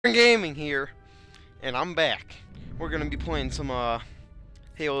Gaming here, and I'm back. We're gonna be playing some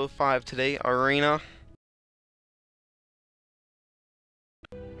Halo 5 today, Arena.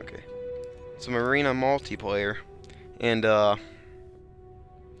 Okay, some Arena multiplayer, and I'll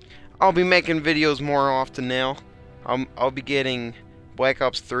be making videos more often now. I'll be getting Black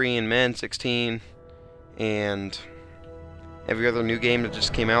Ops 3 and Men 16, and every other new game that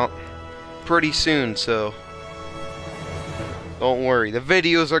just came out pretty soon. So don't worry, the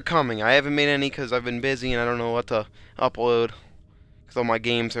videos are coming. I haven't made any because I've been busy and I don't know what to upload. Because all my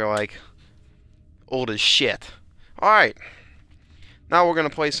games are like old as shit. Alright. Now we're gonna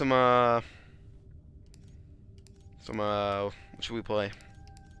play some what should we play?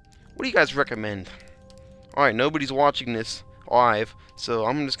 What do you guys recommend? Alright, nobody's watching this live, so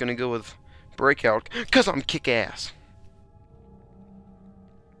I'm just gonna go with Breakout because I'm kick-ass.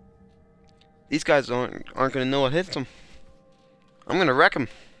 These guys aren't gonna know what hits them. I'm gonna wreck him.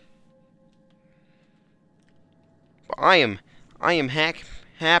 But I am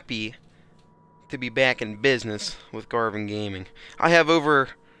happy to be back in business with Garvin Gaming. I have over,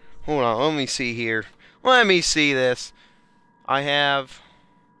 hold on, let me see here. Let me see this. I have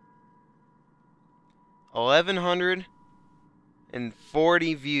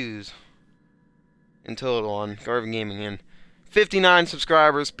 1,140 views in total on Garvin Gaming, and 59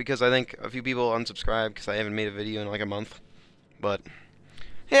 subscribers because I think a few people unsubscribed because I haven't made a video in like a month. But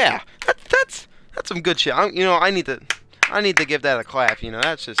yeah, that's some good shit. I need to give that a clap.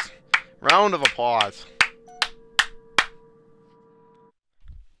 That's just round of applause.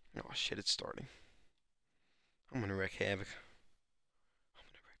 Oh shit, it's starting. I'm gonna wreak havoc.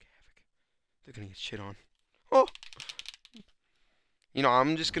 They're gonna get shit on. Oh,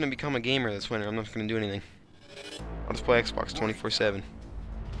 I'm just gonna become a gamer this winter. I'm not gonna do anything. I'll just play Xbox 24/7.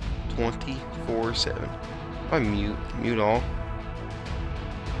 24/7. I mute all.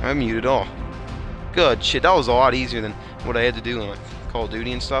 I muted all. Good shit. That was a lot easier than what I had to do in like Call of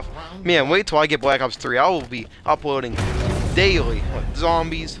Duty and stuff. Man, wait till I get Black Ops 3. I will be uploading daily, like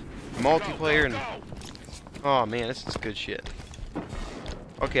zombies, multiplayer, and oh man, this is good shit.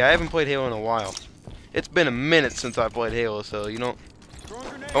 Okay, I haven't played Halo in a while. It's been a minute since I played Halo, so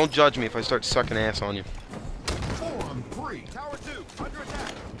don't judge me if I start sucking ass on you. 4-on-3, Tower 2, under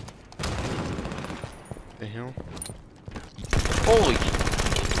attack. The hell? Holy!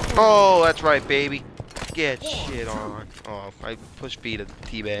 Oh, that's right, baby. Get shit on. Oh, I pushed B to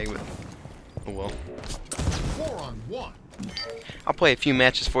teabag, but oh well. 4-on-1. I'll play a few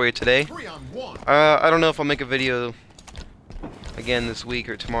matches for you today. 3-on-1. I don't know if I'll make a video again this week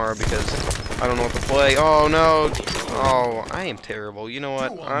or tomorrow because I don't know what to play. Oh no! Oh, I am terrible. You know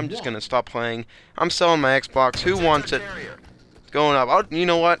what? I'm just gonna stop playing. I'm selling my Xbox. Who wants it? It's going up. You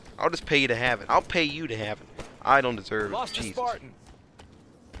know what? I'll just pay you to have it. I'll pay you to have it. I don't deserve it. Jesus.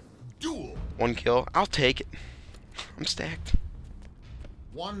 Duel. 1 kill. I'll take it. I'm stacked.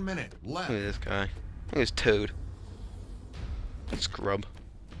 1 minute left. Look at this guy. Look at this toad. Scrub.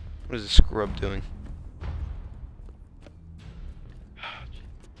 What is this scrub doing?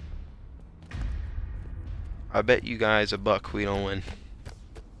 I bet you guys $1 we don't win.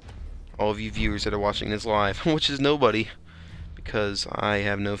 All of you viewers that are watching this live, which is nobody, because I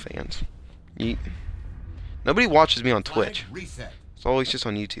have no fans. Nobody watches me on Twitch. It's always just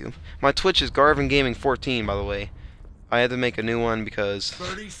on YouTube. My Twitch is Garvin Gaming 14, by the way. I had to make a new one because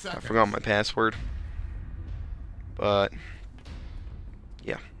I forgot my password. But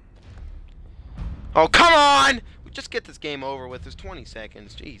yeah. Oh, come on! Just get this game over with. There's 20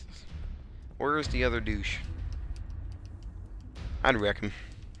 seconds. Jesus. Where's the other douche? I'd wreck him.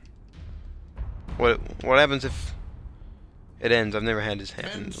 What happens if it ends? I've never had this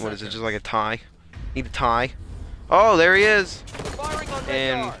happen. What is it? Just like a tie? Need a tie? Oh, there he is!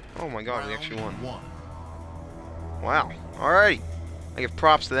 And oh my god, we actually won. Wow. Alright. I give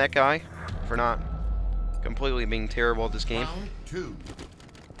props to that guy for not completely being terrible at this game.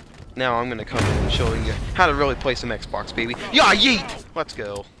 Now I'm gonna come in and show you how to really play some Xbox, baby. Yeah, yeet! Let's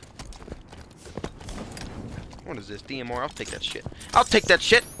go. What is this? DMR? I'll take that shit. I'll take that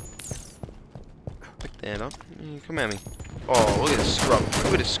shit! Pick that up. Come at me. Oh, look at this scrub.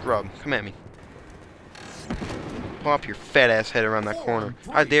 Look at this scrub. Come at me. Pop your fat ass head around that corner.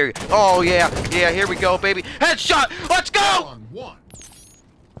 I dare you. Oh yeah, yeah, here we go, baby. Headshot! Let's go!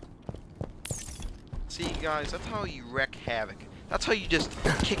 See guys, that's how you wreak havoc. That's how you just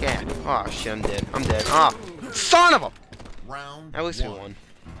kick ass. Oh shit, I'm dead. I'm dead. Ah, son of a! At least we won.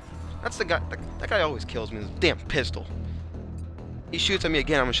 That's the guy. That guy always kills me with his damn pistol. He shoots at me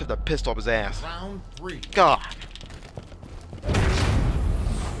again, I'm gonna shove that pistol up his ass. God.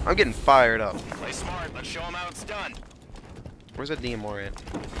 I'm getting fired up. Play smart. Let's show him how it's done. Where's that DMR at?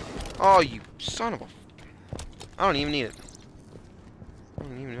 Oh, you son of a... I don't even need it. I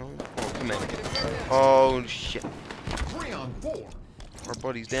don't even know. Oh, come in. Oh, shit. 3 on 4. Our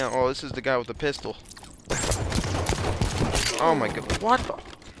buddy's down. Oh, this is the guy with the pistol. Oh, my God. What the...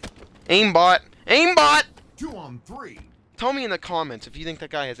 Aimbot! Aimbot! 2 on 3. Tell me in the comments if you think that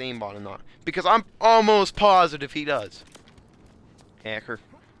guy has aimbot or not. Because I'm almost positive he does. Hacker.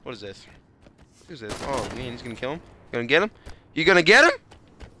 What is this? Who's this? Oh, man, he's gonna kill him? You gonna get him? You gonna get him?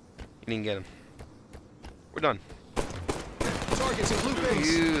 You didn't get him. We're done. Targets in blue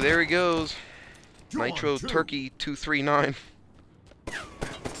base. Ew, there he goes. 2 on Nitro 2. Turkey 239.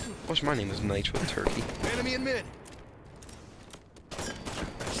 Wish my name was Nitro Turkey. Enemy in mid.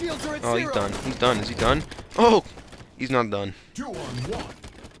 Shields are at Oh, 0. he's done. He's done. Is he done? Oh! He's not done. 2 on 1.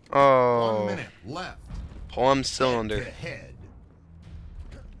 Oh. 1 minute left. Plum cylinder. Head.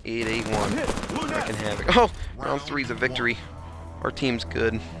 881. Wrecking havoc. Oh! Round 3's a victory. Our team's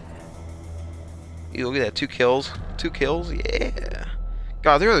good. Ew, look at that. 2 kills. 2 kills? Yeah.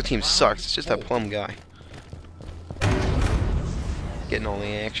 God, their other team sucks. It's just that Plum guy. Getting all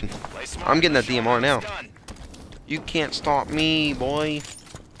the action. I'm getting that DMR now. You can't stop me, boy.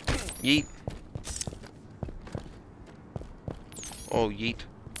 Yeet. Oh, yeet.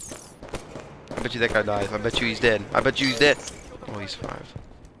 I bet you that guy dies. I bet you he's dead. I bet you he's dead. Oh, he's 5.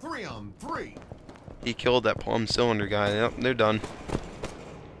 3 on 3. He killed that Plum cylinder guy. Yep, they're done.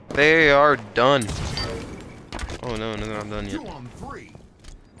 They are done. Oh no, no, they're not done yet. 2 on 3.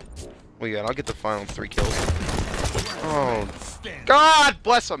 Well, yeah, I'll get the final 3 kills. Oh, God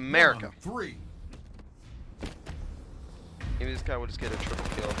bless America. 3. Maybe this guy will just get a triple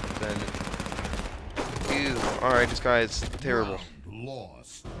kill. Then, ew. All right, this guy is terrible.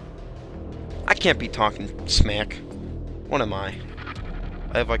 Lost. I can't be talking smack. What am I?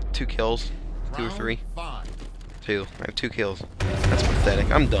 I have like 2 kills, 2 or 3. 5. 2. I have 2 kills. That's pathetic.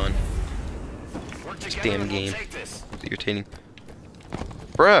 I'm done. This damn game. It's irritating.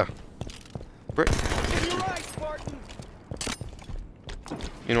 Bruh.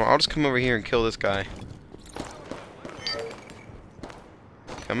 You know, I'll just come over here and kill this guy.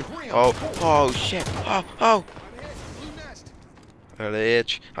 Come. Oh. Oh, shit. Oh. Oh. Got an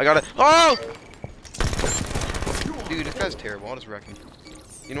itch. I got it. Oh! Dude, this guy's terrible. I'll just wreck him.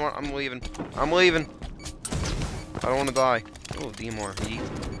 You know what? I'm leaving. I'm leaving. I don't want to die. Oh, DMR. Yeet.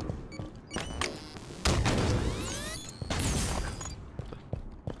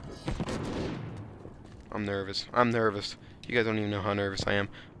 I'm nervous. I'm nervous. You guys don't even know how nervous I am.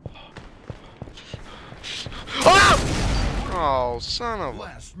 Oh! Oh, son of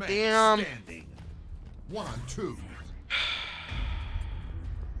a damn. 1 on 2.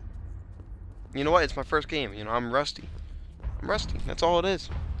 You know what? It's my first game. You know, I'm rusty. I'm rusty. That's all it is.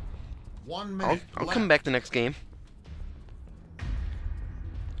 1 minute. I'll come back the next game.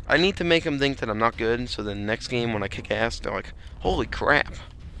 I need to make them think that I'm not good, so the next game when I kick ass, they're like, holy crap.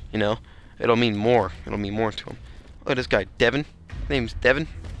 You know? It'll mean more. It'll mean more to them. Look at this guy, Devin. His name's Devin.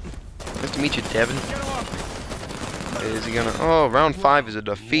 Nice to meet you, Devin. Is he gonna... Oh, round 5 is a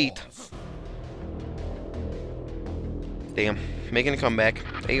defeat. Damn. Making a comeback.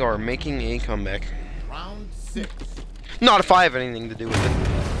 They are making a comeback. Round 6. Not if I have anything to do with it.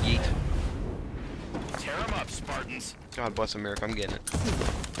 Yeet. Tear them up, Spartans. God bless America. I'm getting it.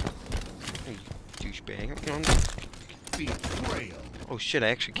 Hey, douchebag. Betrayal. Oh shit, I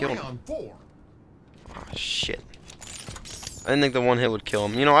actually killed 3 him. on 4. Oh shit. I didn't think the one hit would kill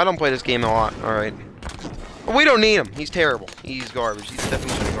him. You know, I don't play this game a lot. Alright. We don't need him. He's terrible. He's garbage. He's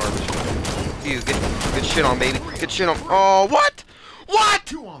definitely garbage. You good shit on, baby. Good shit on. Oh, what? What?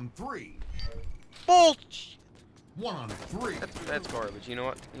 2 on 3. Bullshit. 1 on 3. That's garbage. You know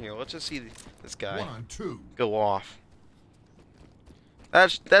what? Here, let's just see this guy 1 on 2. go off.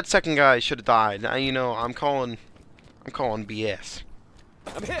 That second guy should have died. Now, you know, I'm calling BS.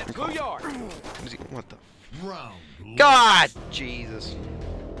 I'm hit. Blue yard. What the? Round. God, Jesus.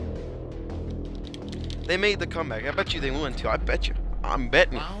 They made the comeback. I bet you they won too. I bet you. I'm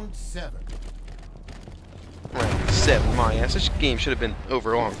betting. Round 7. Round 7, my ass. This game should have been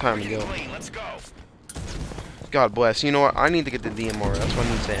over a long time ago. Let's go. God bless. You know what? I need to get the DMR. That's what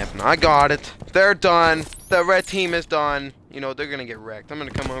needs to happen. I got it. They're done. The red team is done. You know, they're going to get wrecked. I'm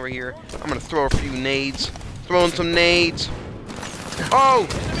going to come over here. I'm going to throw a few nades. Throwing some nades. Oh,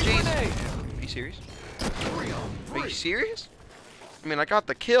 jeez. Are you serious? 3 on Are you 3. serious? I mean, I got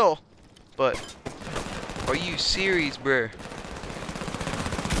the kill, but are you serious, bruh?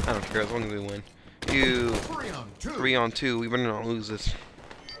 I don't care as long as we win. You 3 on 2. 3 on 2. We better not lose this.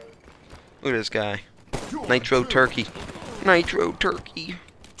 Look at this guy. 2 on Nitro 2. Turkey. Nitro Turkey.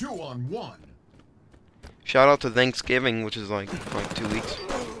 2 on 1. Shout out to Thanksgiving, which is like 2 weeks.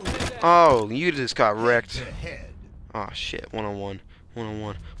 Oh, you just got wrecked. Ahead. Oh shit, 1-on-1.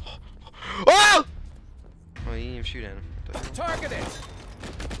 1-on-1. Oh! Oh, you didn't even shoot at him. Targeted.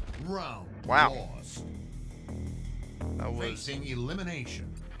 Round Wow. lost. That was Facing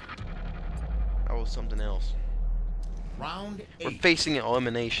elimination. something else. Round We're 8. facing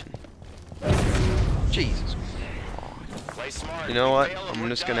elimination. Jesus. Play smart. You know what? Fail and I'm we're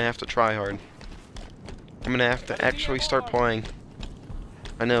just done. gonna have to try hard. I'm gonna have to actually start playing.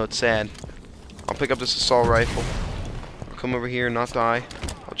 I know, it's sad. I'll pick up this assault rifle. I'll come over here and not die.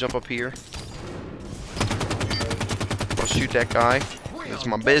 I'll jump up here. I'll shoot that guy. It's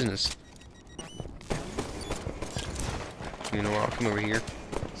my business. You know what? I'll come over here.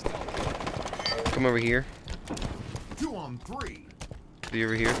 Come over here. 2 on 3. Be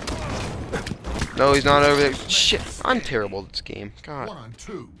over here. No, he's not over there. Shit, I'm terrible at this game. 1 God. on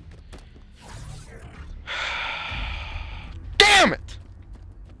 2. Damn it!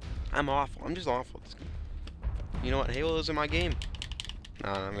 I'm awful. I'm just awful at this game. You know what? Halo's in my game.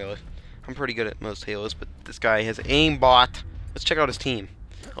 Nah, not really. I'm pretty good at most Halos, but this guy has aimbot. Let's check out his team.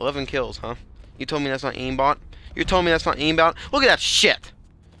 11 kills, huh? You told me that's not aimbot? You told me that's not aimbot? Look at that shit!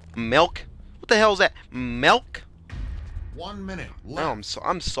 Milk? What the hell is that? Milk? 1 minute No, left.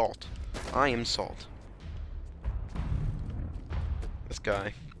 I'm salt. I am salt. This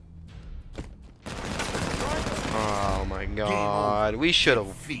guy. Oh my god. We should have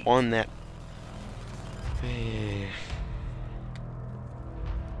won that.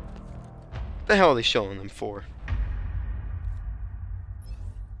 What the hell are they showing them for?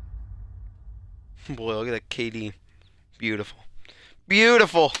 Boy, look at that KD. Beautiful.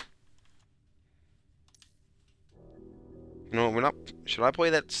 Beautiful! You know, we're not... Should I play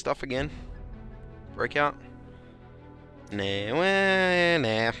that stuff again? Breakout? Nah, well,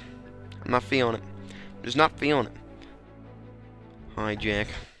 nah. I'm not feeling it. I'm just not feeling it. Hijack.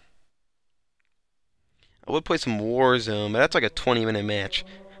 I would play some Warzone, but that's like a 20-minute match.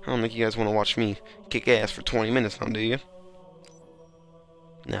 I don't think you guys want to watch me kick ass for 20 minutes now, do you?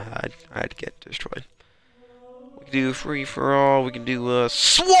 Nah, I'd get destroyed. We can do free-for-all. We can do,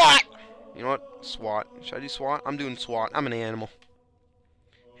 SWAT! You know what? SWAT. Should I do SWAT? I'm doing SWAT. I'm an animal.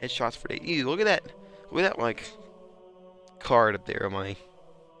 Headshots for days. Ew, look at that. Look at that, like, card up there on my...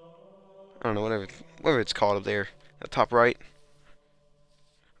 I don't know, whatever it's called up there. At top right.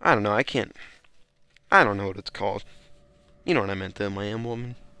 I don't know, I don't know what it's called. You know what I meant, though, my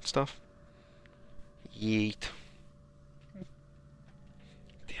emblem stuff. Yeet.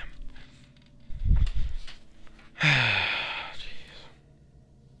 Damn. Jeez.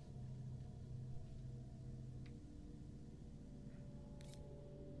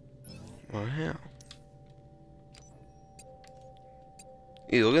 Wow.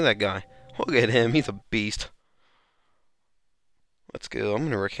 Ew, look at that guy. Look at him, he's a beast. Let's go, I'm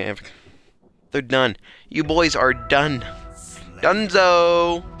gonna wreak havoc. They're done. You boys are done.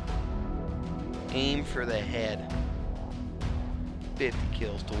 Dunzo! Aim for the head. 50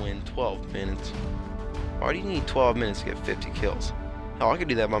 kills to win 12 minutes. Why do you need 12 minutes to get 50 kills? Hell, I could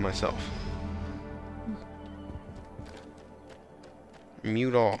do that by myself.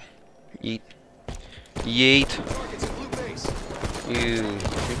 Mute all. Yeet. Yeet. You.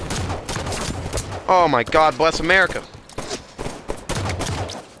 Oh my God, bless America.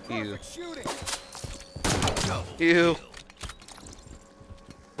 You. You.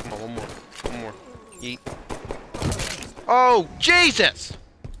 Come on, one more. One more. Yeet. Oh, Jesus!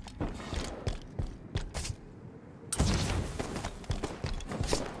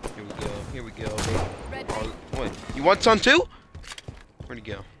 Here we go. Here we go, baby. Oh, wait. You want some too? Where'd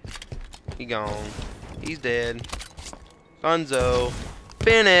he go? He gone. He's dead. Gunzo.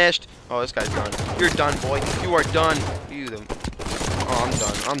 Finished. Oh, this guy's done. You're done, boy. You are done. You the... Oh, I'm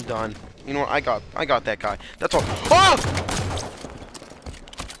done. I'm done. You know what? I got that guy. That's all. Oh!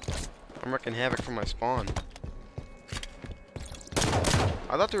 I'm wrecking havoc from my spawn.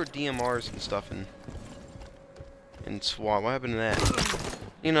 I thought there were DMRs and stuff in SWAT. What happened to that?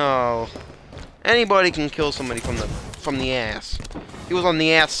 You know, anybody can kill somebody from the ass. He was on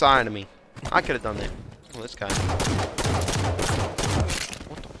the ass side of me. I could have done that. Oh, this guy.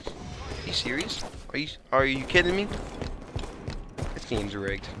 What the? Are you serious? Are you kidding me? This game's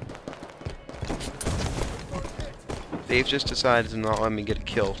rigged. They've just decided to not let me get a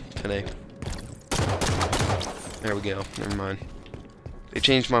kill today. There we go. Never mind. They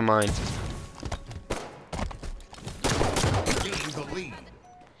changed my mind.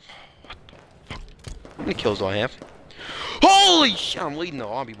 How many kills do I have? Holy shit! I'm leading the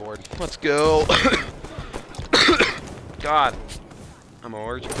lobby board. Let's go. God. I'm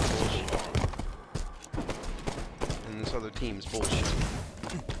allergic to bullshit. and this other team is bullshit.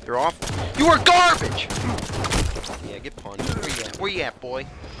 You're off. You are garbage! Yeah, get punched. Where you at? Where you at, boy?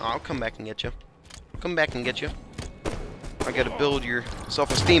 Oh, I'll come back and get you. Come back and get you. I gotta build your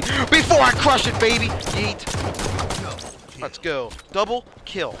self-esteem before I crush it, baby! Yeet. Let's go. Double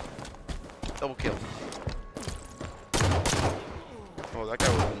kill. Double kill. Oh, that guy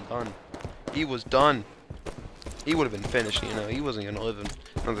would have been done. He was done. He would have been finished, you know. He wasn't gonna live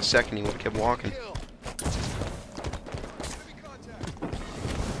another second. He would have kept walking.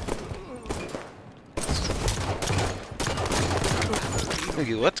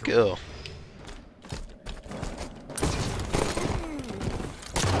 Okay, let's go.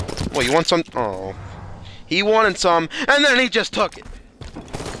 Well, you want some? Oh. He wanted some, and then he just took it.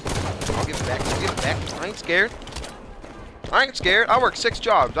 I'll give it back. I'll give it back. I ain't scared. I ain't scared. I work 6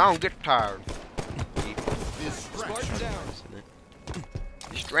 jobs. I don't get tired.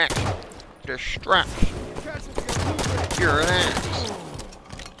 Distraction. Distraction. You're an ass.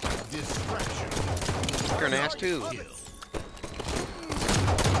 You're an ass too.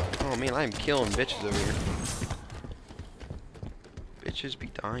 Oh man, I am killing bitches over here. Bitches be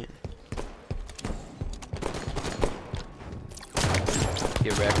dying.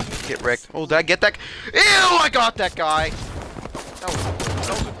 Get wrecked. Get wrecked. Oh, did I get that? Ew, I got that guy. That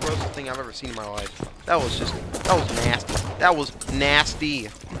was the grossest thing I've ever seen in my life. That was nasty. That was nasty.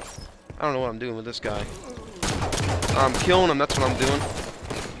 I don't know what I'm doing with this guy. I'm killing him, that's what I'm doing.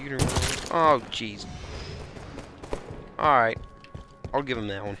 Oh, jeez. Alright. I'll give him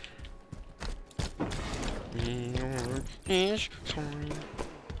that one.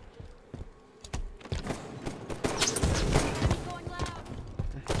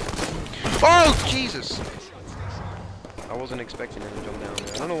 Oh, Jesus! I wasn't expecting him to jump down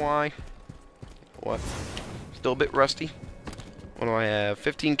there. I don't know why. What? Still a bit rusty. What do I have?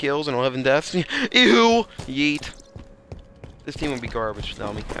 15 kills and 11 deaths? Ew! Yeet. This team would be garbage,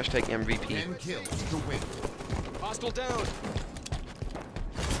 tell me. Hashtag MVP. 10 kills to win. Hostile down.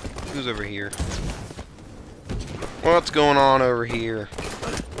 Who's over here? What's going on over here?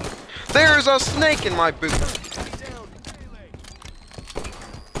 There's a snake in my boot!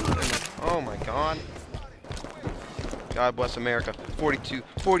 Oh my god. God bless America. 42,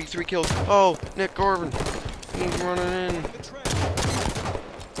 43 kills. Oh, Nick Garvin. He's running in.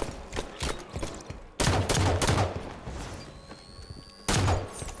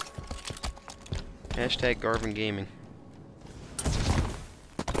 Hashtag Garvin Gaming.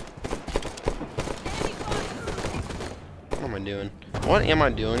 What am I doing? What am I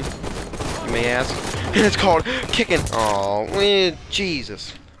doing? You may ask. It's called kicking. Oh,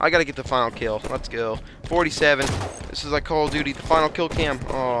 Jesus. I gotta get the final kill. Let's go. 47. This is like Call of Duty. The final kill cam.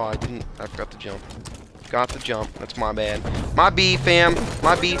 Oh, I forgot to jump. Got to jump. That's my bad. My B, fam.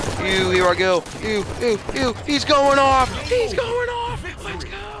 My B. Ew, here I go. Ew, ew, ew. He's going off. He's going off. Let's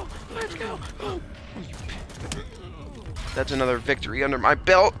go. Let's go. Oh. That's another victory under my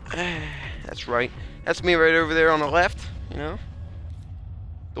belt. That's right. That's me right over there on the left. You know?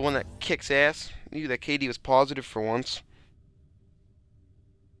 The one that kicks ass. Knew that KD was positive for once.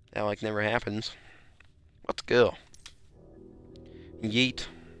 That like never happens. Let's go. Yeet.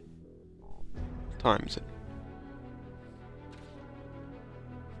 What time is it?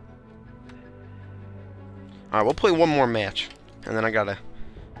 Alright, we'll play one more match. And then I gotta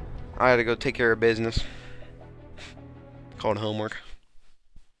go take care of business. Called homework.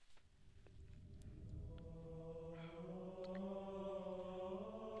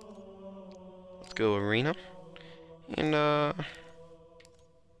 Let's go arena. And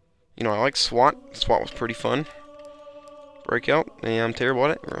you know, I like SWAT. SWAT was pretty fun. Breakout. Yeah, I'm terrible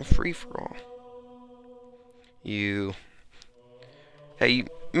at it. We're free for all. Hey,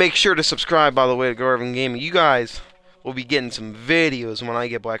 make sure to subscribe, by the way, to Garvin Gaming. You guys will be getting some videos when I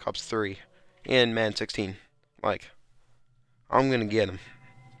get Black Ops 3 and Man 16. Like, I'm gonna get them.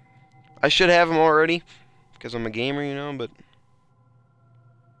 I should have them already because I'm a gamer, you know, but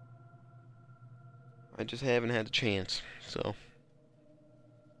I just haven't had the chance. So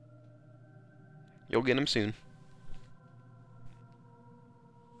you'll get them soon.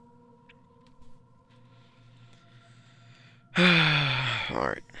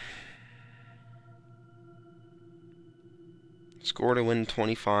 Alright. Score to win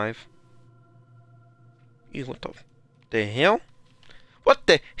 25. Ew, what the hell? What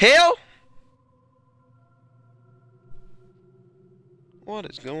the hell? What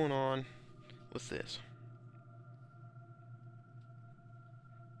is going on with this?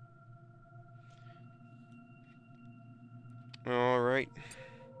 Alright.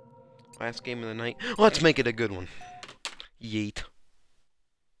 Last game of the night. Let's make it a good one. Yeet.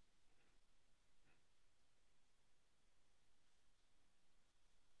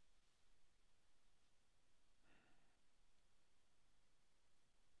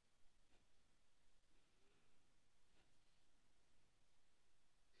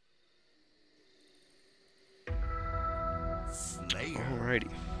 Alrighty.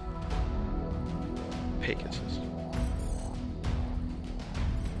 Pegasus.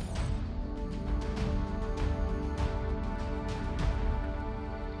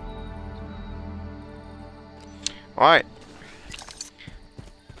 Alright.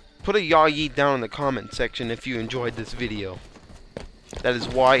 Put a yaw-yeet down in the comment section if you enjoyed this video. That is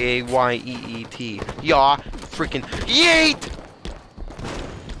Y-A-Y-E-E-T. Yaw freaking yeet!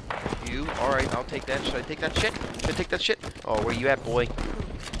 You? Alright, I'll take that. Should I take that shit? Should I take that shit? Oh, where you at, boy?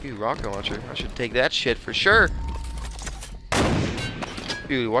 Ooh, rocket launcher. I should take that shit for sure.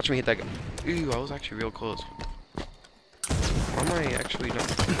 Ooh, watch me hit that guy. Ooh, I was actually real close. Why am I actually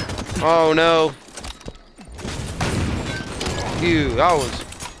not? Oh, no. Ew, that was...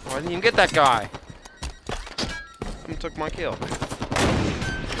 Oh, I didn't even get that guy. Someone took my kill.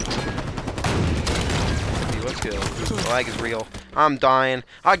 Dude, let's go. The lag is real. I'm dying.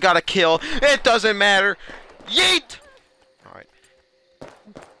 I got a kill. It doesn't matter. Yeet! Alright.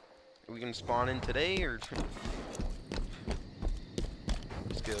 Are we gonna spawn in today, or...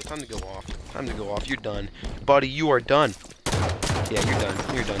 Let's go. Time to go off. Time to go off. You're done. Buddy, you are done. Yeah, you're done.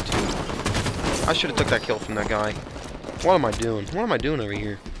 You're done, too. I should have took that kill from that guy. What am I doing? What am I doing over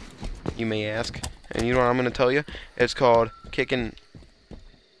here? You may ask. And you know what I'm going to tell you? It's called kicking...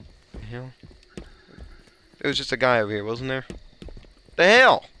 The hell? It was just a guy over here, wasn't there? The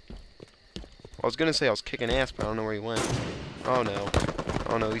hell? I was going to say I was kicking ass, but I don't know where he went. Oh, no.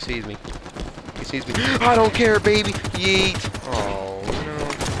 Oh, no, he sees me. He sees me. I don't care, baby! Yeet! Oh,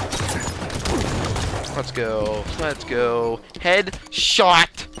 no. Let's go. Let's go. Head shot!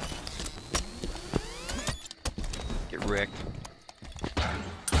 Wrecked.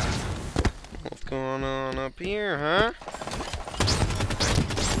 What's going on up here, huh?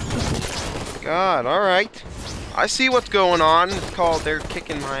 God, alright. I see what's going on. It's called they're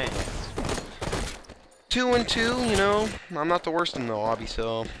kicking my ass. 2 and 2, you know. I'm not the worst in the lobby,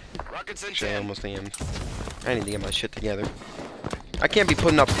 so... Actually, I almost am. I need to get my shit together. I can't be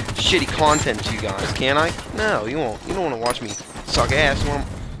putting up shitty content to you guys, can I? No, you won't. You don't want to watch me suck ass.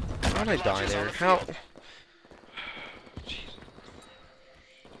 How did I die there? How...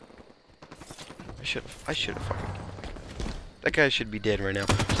 I should have fucking... That guy should be dead right now.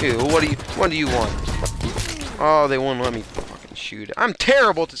 Dude, what do you want? Oh, they won't let me fucking shoot. I'm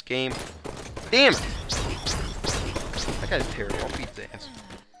terrible at this game. Damn it. That guy's terrible. I'll beat his ass.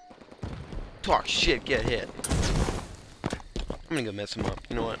 Talk shit, get hit. I'm gonna go mess him up.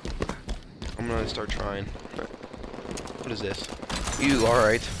 You know what? I'm gonna start trying. What is this? You,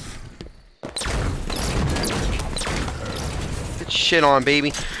 alright. Get shit on,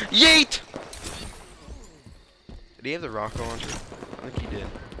 baby. Yeet! Did he have the rocket launcher? I think he did.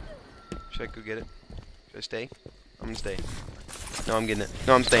 Should I go get it? Should I stay? I'm gonna stay. No, I'm getting it.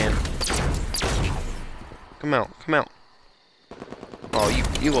 No, I'm staying. Come out. Come out. Oh,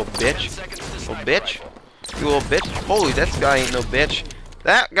 you little bitch. Little bitch. You little bitch. Holy, that guy ain't no bitch.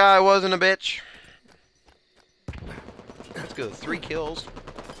 That guy wasn't a bitch. Let's go. 3 kills.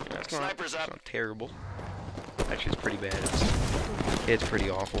 That's not terrible. Actually, it's pretty bad. It's pretty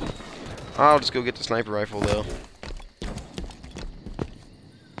awful. I'll just go get the sniper rifle, though.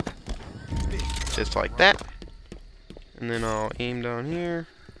 Just like that. And then I'll aim down here.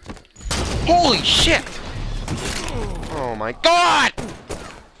 Holy shit! Oh my god!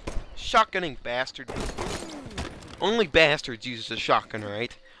 Shotgunning bastard. Only bastards use a shotgun,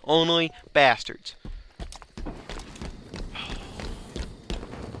 right? Only bastards.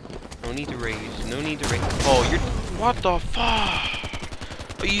 No need to raise. No need to raise. Oh, you're... What the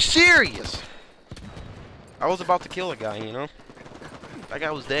fuck? Are you serious? I was about to kill a guy, you know? That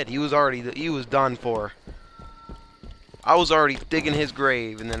guy was dead. He was done for. I was already digging his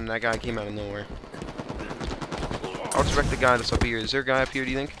grave, and then that guy came out of nowhere. I'll expect the guy that's up here. Is there a guy up here,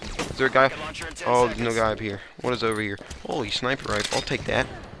 do you think? Is there a guy? Oh, there's no guy up here. What is over here? Holy sniper rifle. I'll take that.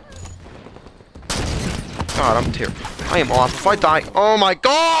 God, I'm terrible. I am off. If I die... Oh my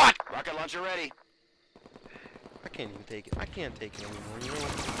god! Rocket launcher ready. I can't even take it. I can't take it anymore, you know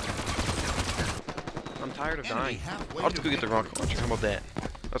what? I'm tired of dying. I'll just go get the rocket launcher. How about that?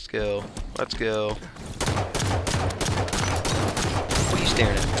 Let's go. Let's go. What are you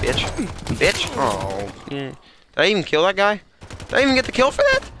staring at, bitch? Bitch? Oh. Yeah. Did I even kill that guy? Did I even get the kill for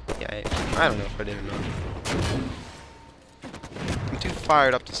that? Yeah, I don't know if I did or not. I'm too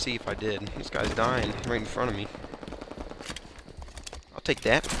fired up to see if I did. This guy's dying right in front of me. I'll take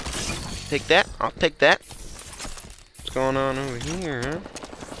that. Take that. I'll take that. What's going on over here, huh?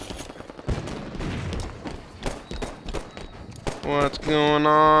 What's going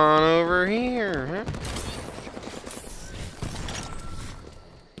on over here, huh?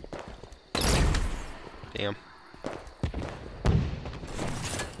 Damn.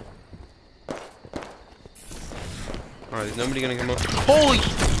 Alright, is nobody gonna come up? Holy!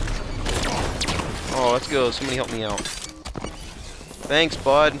 Oh, let's go. Somebody help me out. Thanks,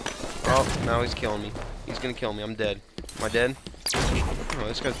 bud. Oh, now he's killing me. He's gonna kill me. I'm dead. Am I dead? Oh,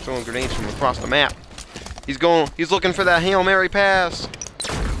 this guy's throwing grenades from across the map. He's looking for that Hail Mary pass.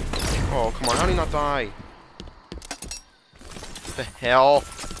 Oh, come on. How did he not die? What the hell?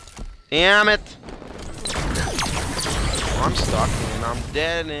 Damn it! Oh, I'm stuck, and I'm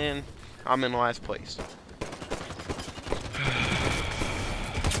dead, and I'm in last place.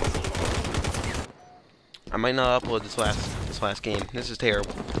 I might not upload this last game. This is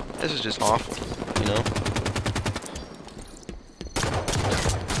terrible. This is just awful, you know?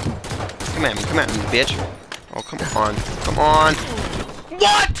 Come at me, bitch. Oh, come on. Come on.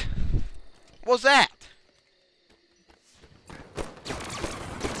 What was that?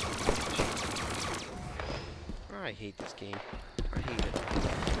 I hate this game. I hate it.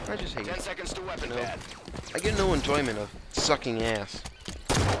 I just hate 10 it. seconds to weapon You know? pad. I get no enjoyment of sucking ass.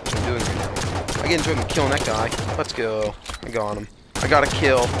 What I'm doing right now. I get enjoyment killing that guy. Let's go. I got him. I got a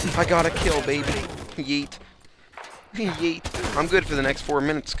kill. I got a kill, baby. Yeet. Yeet. I'm good for the next 4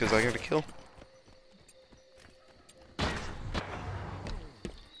 minutes because I got a kill.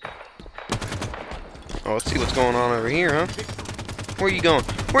 Oh, let's see what's going on over here, huh? Where are you going?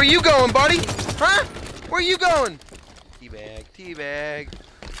 Where are you going, buddy? Huh? Where are you going? Teabag, teabag.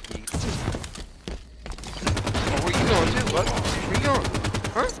 Yeet. Oh, where are you going, too, bud? Where are you going?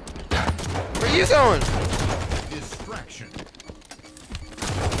 Huh? Where are you going? Distraction.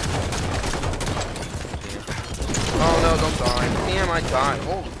 Oh no, don't die. Damn, I died.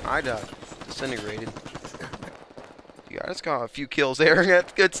 Oh, I died. Disintegrated. Yeah, I just got a few kills there.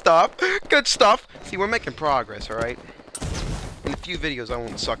 That's good stuff. Good stuff. See, we're making progress, alright? In a few videos, I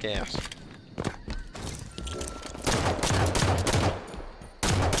won't suck ass.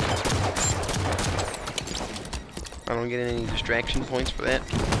 I don't get any distraction points for that.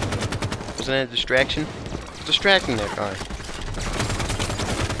 Wasn't that a distraction? Distracting that guy.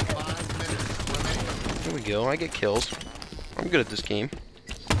 5 minutes remaining. There we go. I get kills. I'm good at this game.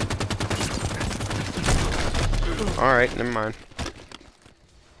 Alright, never mind.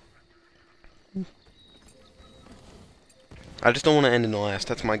 I just don't want to end in the last.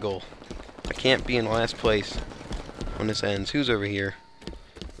 That's my goal. I can't be in last place when this ends. Who's over here?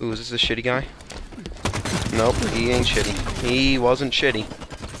 Ooh, is this the shitty guy? Nope, he ain't shitty. He wasn't shitty.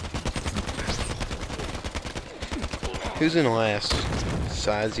 Who's in last?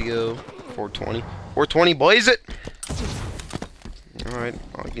 Sizio, 420. 420, blaze it! Alright,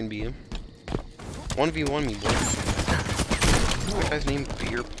 I can be him. 1v1 me, boy. What's that guy's name?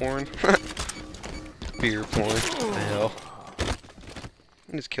 Beer porn? Beer porn. What the hell?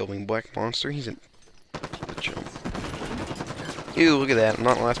 He just killed me, Black Monster. He's a chump. Ew, look at that. I'm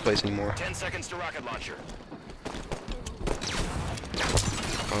not in last place anymore. 10 seconds to rocket launcher.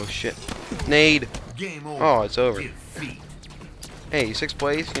 Oh, shit. Nade! Game over. Oh, it's over. Defeat. Hey, 6th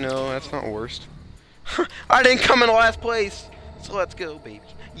place, you know, that's not worst. I didn't come in last place! So let's go, baby.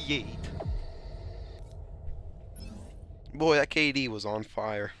 Yeet. Boy, that KD was on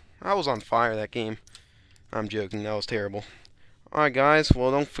fire. I was on fire that game. I'm joking, that was terrible. Alright guys,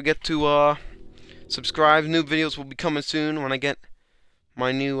 well don't forget to subscribe. New videos will be coming soon when I get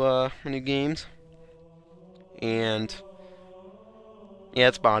my new games. And yeah,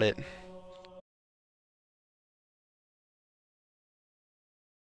 that's about it.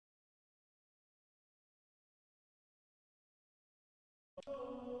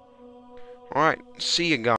 Alright, see you guys.